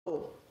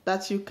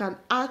that you can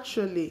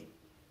actually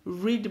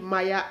read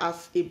Maya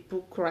as a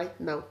book right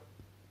now?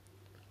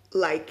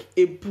 Like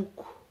a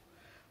book.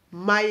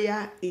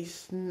 Maya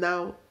is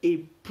now a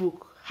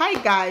book.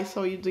 Hi guys,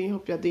 how are you doing?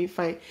 Hope you're doing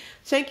fine.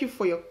 Thank you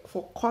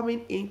for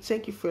coming in.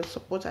 Thank you for your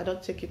support. I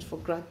don't take it for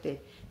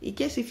granted. In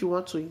case if you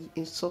want to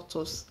insult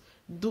us,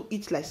 do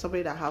it like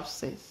somebody that has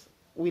sense.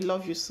 We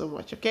love you so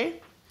much,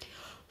 okay?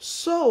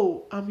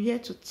 So I'm here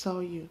to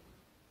tell you,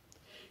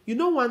 you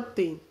know one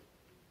thing,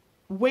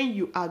 when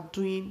you are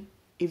doing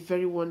a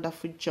very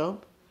wonderful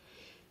job,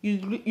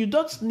 you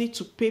don't need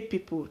to pay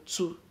people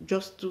to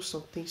just do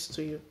some things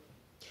to you.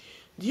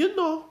 Do you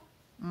know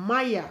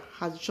Maya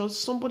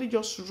somebody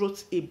just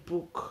wrote a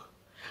book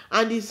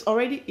and it's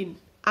already in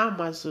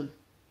Amazon.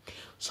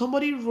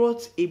 Somebody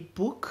wrote a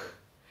book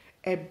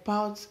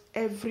about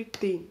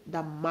everything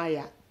that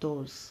Maya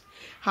does.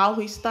 How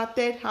he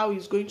started, how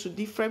he's going to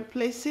different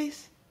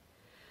places.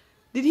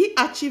 Did he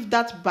achieve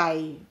that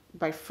by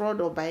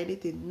fraud or by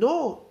anything?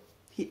 No.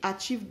 He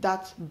achieved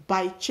that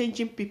by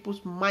changing people's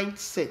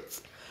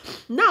mindsets.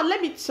 Now,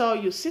 let me tell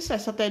you, since I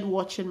started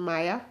watching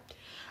Maya,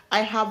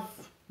 I have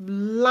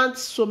learned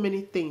so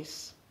many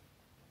things.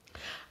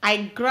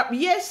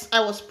 Yes, I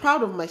was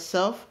proud of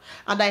myself,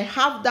 and I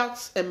have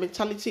that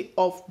mentality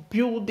of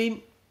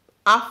building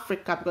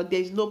Africa, because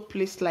there is no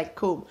place like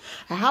home.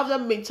 I have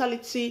that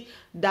mentality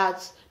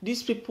that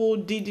these people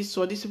did this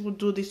or these people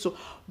do this,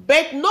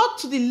 but not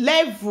to the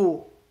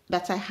level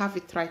that I have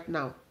it right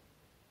now.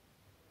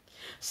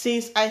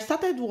 Since I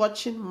started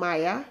watching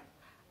Maya,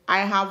 I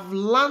have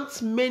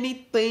learned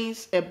many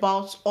things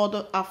about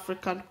other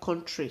African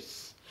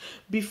countries.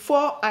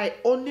 Before, I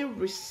only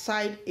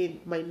reside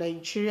in my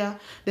Nigeria.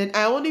 Then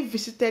I only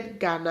visited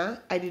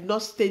Ghana. I did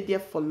not stay there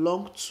for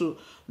long to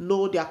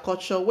know their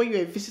culture. When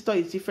you're a visitor,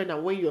 it's different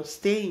than when you're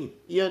staying.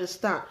 You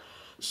understand?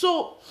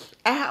 So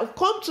I have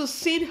come to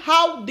see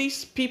how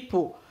these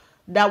people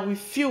that we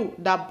feel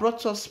that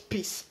brought us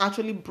peace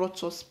actually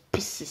brought us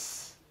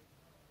pieces.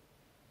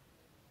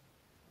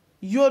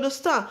 You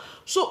understand?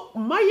 So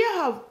Maya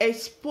have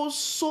exposed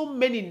so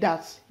many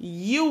that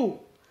you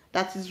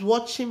that is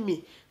watching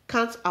me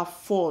can't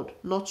afford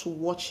not to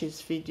watch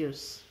his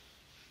videos.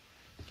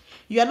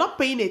 You are not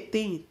paying a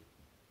thing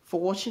for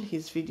watching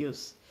his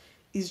videos.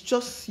 It's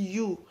just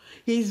you.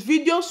 His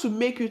videos will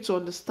make you to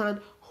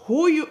understand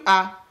who you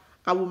are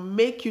and will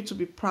make you to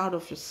be proud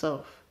of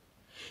yourself.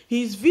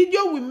 His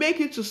video will make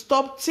you to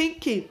stop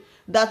thinking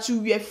that you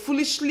were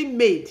foolishly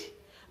made,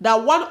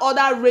 that one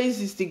other race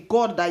is the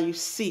God that you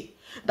see,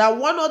 that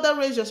one other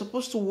race you're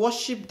supposed to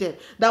worship them,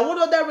 that one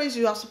other race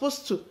you are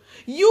supposed to.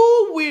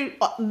 You will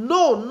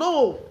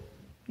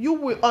you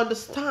will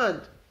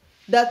understand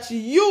that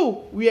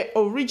you were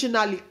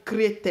originally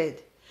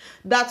created,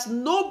 that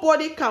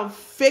nobody can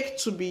fake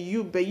to be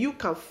you, but you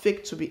can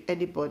fake to be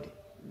anybody.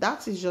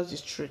 That is just the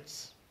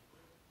truth.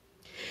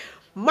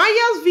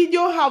 Maya's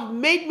video have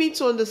made me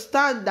to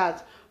understand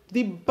that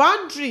the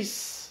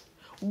boundaries,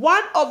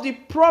 one of the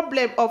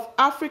problem of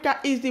Africa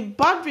is the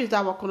boundaries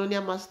that our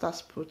colonial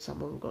masters put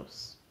among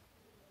us.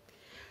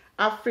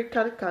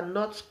 African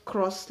cannot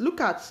cross.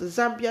 Look at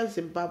Zambia,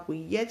 Zimbabwe,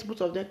 yet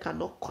both of them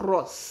cannot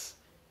cross.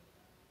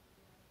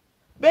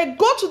 But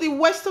go to the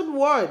Western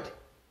world.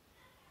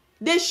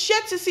 They share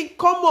this in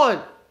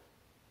common.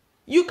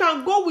 You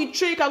can go with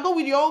train, you can go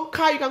with your own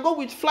car, you can go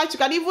with flights, you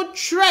can even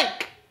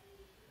trek.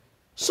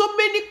 So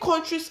many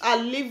countries are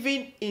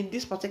living in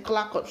this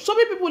particular country. So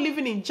many people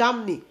living in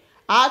Germany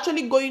are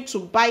actually going to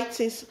buy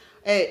things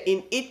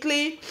in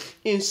Italy,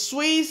 in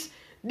Swiss,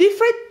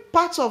 different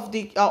parts of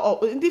the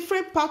in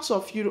different parts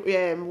of Europe.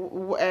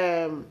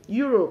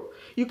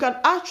 You can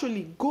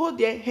actually go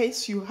there,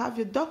 hence you have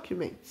your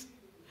documents.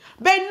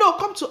 But no,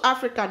 come to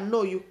Africa,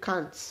 no, you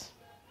can't.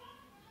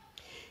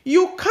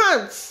 You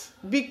can't,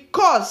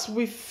 because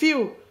we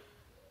feel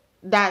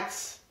that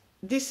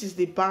this is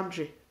the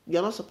boundary.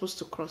 You're not supposed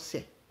to cross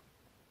here.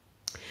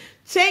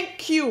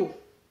 Thank you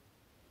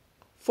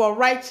for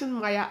writing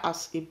Maya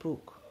as a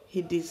book.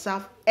 He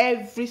deserves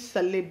every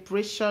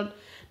celebration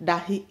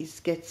that he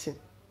is getting.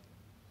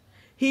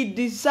 He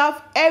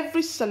deserves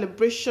every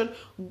celebration.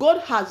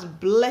 God has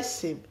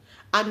blessed him,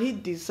 and he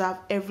deserves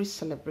every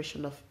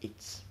celebration of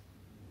it.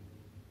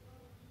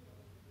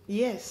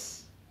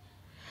 Yes.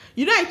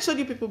 You know, I told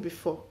you people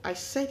before, I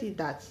said it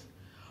that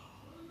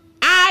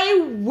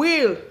I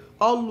will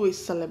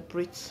always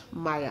celebrate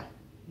Maya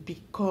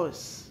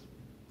because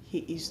he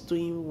is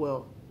doing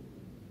well.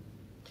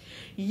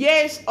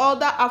 Yes,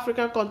 other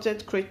African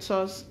content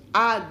creators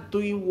are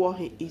doing what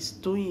he is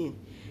doing.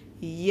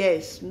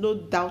 Yes, no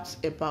doubt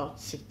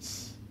about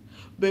it.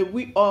 But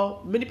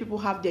many people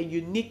have their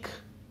uniqueness.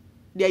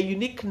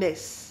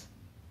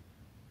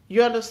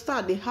 You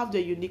understand? They have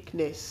their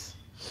uniqueness.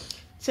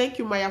 Thank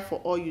you, Maya, for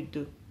all you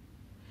do.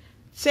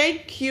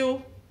 Thank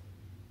you,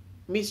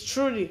 Miss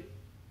Trudy,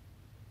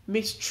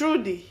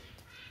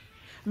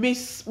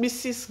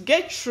 Mrs.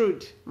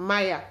 Gertrude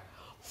Maya,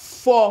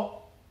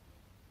 for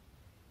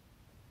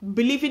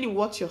believing in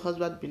what your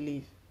husband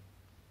believes.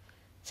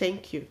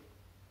 Thank you.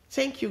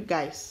 Thank you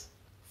guys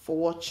for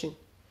watching.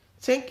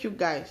 Thank you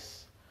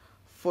guys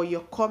for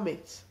your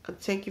comments, and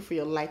thank you for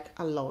your like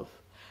and love.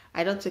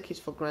 I don't take it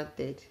for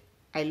granted.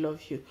 I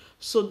love you.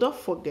 So don't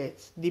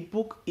forget, the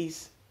book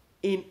is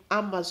in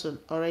Amazon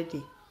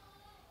already.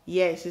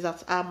 Yes, it's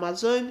at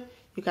Amazon.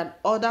 You can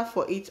order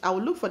for it. I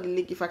will look for the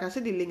link. If I can see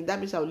the link, that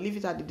means I will leave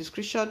it at the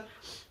description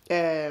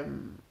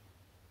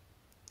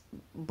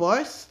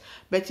box.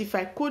 But if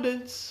I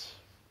couldn't,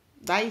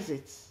 that is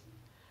it.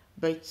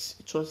 But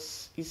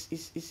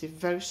it's a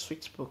very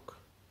sweet book.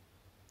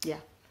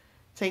 Yeah.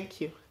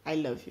 Thank you. I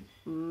love you.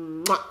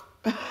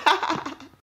 Mwah.